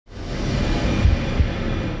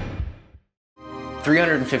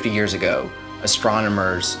350 years ago,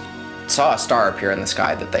 astronomers saw a star appear in the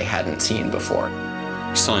sky that they hadn't seen before.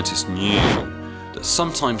 Scientists knew that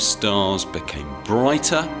sometimes stars became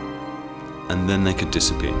brighter and then they could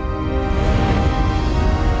disappear.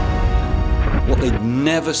 What they'd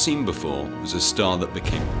never seen before was a star that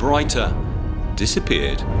became brighter,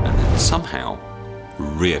 disappeared, and then somehow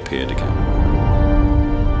reappeared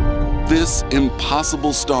again. This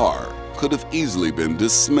impossible star could have easily been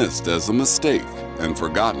dismissed as a mistake and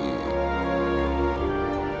forgotten.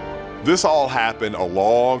 This all happened a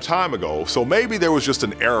long time ago, so maybe there was just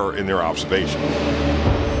an error in their observation.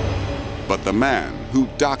 But the man who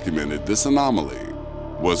documented this anomaly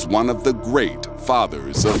was one of the great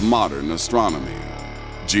fathers of modern astronomy,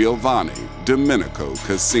 Giovanni Domenico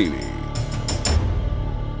Cassini.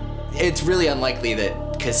 It's really unlikely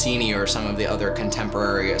that Cassini or some of the other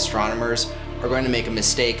contemporary astronomers are going to make a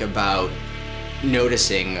mistake about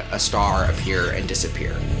noticing a star appear and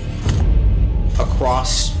disappear.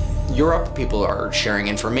 Across Europe, people are sharing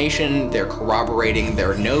information, they're corroborating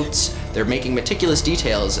their notes, they're making meticulous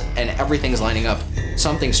details, and everything's lining up.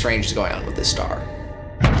 Something strange is going on with this star.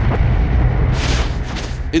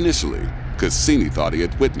 Initially, Cassini thought he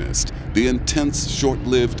had witnessed the intense,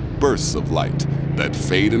 short-lived bursts of light that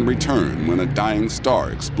fade and return when a dying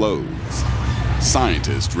star explodes.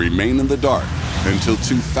 Scientists remain in the dark until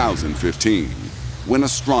 2015, when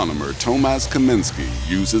astronomer Tomasz Kaminski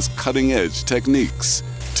uses cutting-edge techniques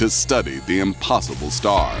to study the impossible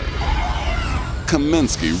star.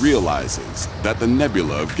 Kaminski realizes that the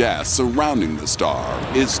nebula of gas surrounding the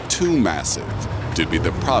star is too massive to be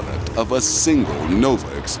the product of a single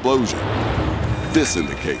nova explosion. This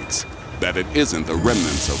indicates that it isn't the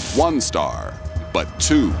remnants of one star, but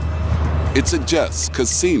two. It suggests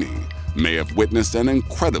Cassini may have witnessed an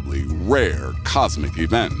incredibly rare cosmic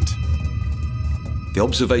event. The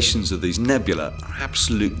observations of these nebulae are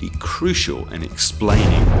absolutely crucial in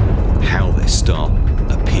explaining how this star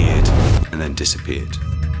appeared and then disappeared.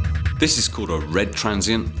 This is called a red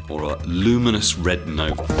transient or a luminous red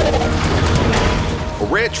nova. A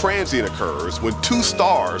red transient occurs when two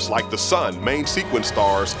stars, like the Sun, main sequence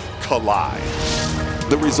stars, collide.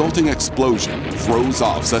 The resulting explosion throws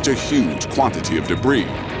off such a huge quantity of debris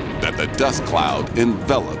that the dust cloud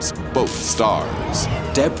envelops both stars.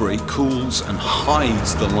 Debris cools and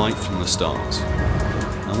hides the light from the stars.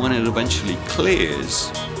 And when it eventually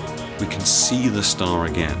clears, we can see the star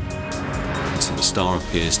again. And so the star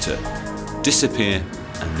appears to disappear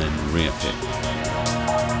and then reappear.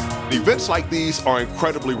 Events like these are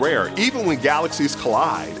incredibly rare. Even when galaxies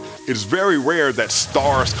collide, it's very rare that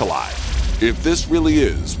stars collide. If this really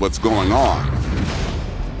is what's going on,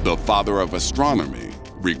 the father of astronomy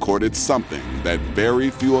recorded something that very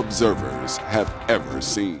few observers have ever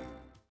seen.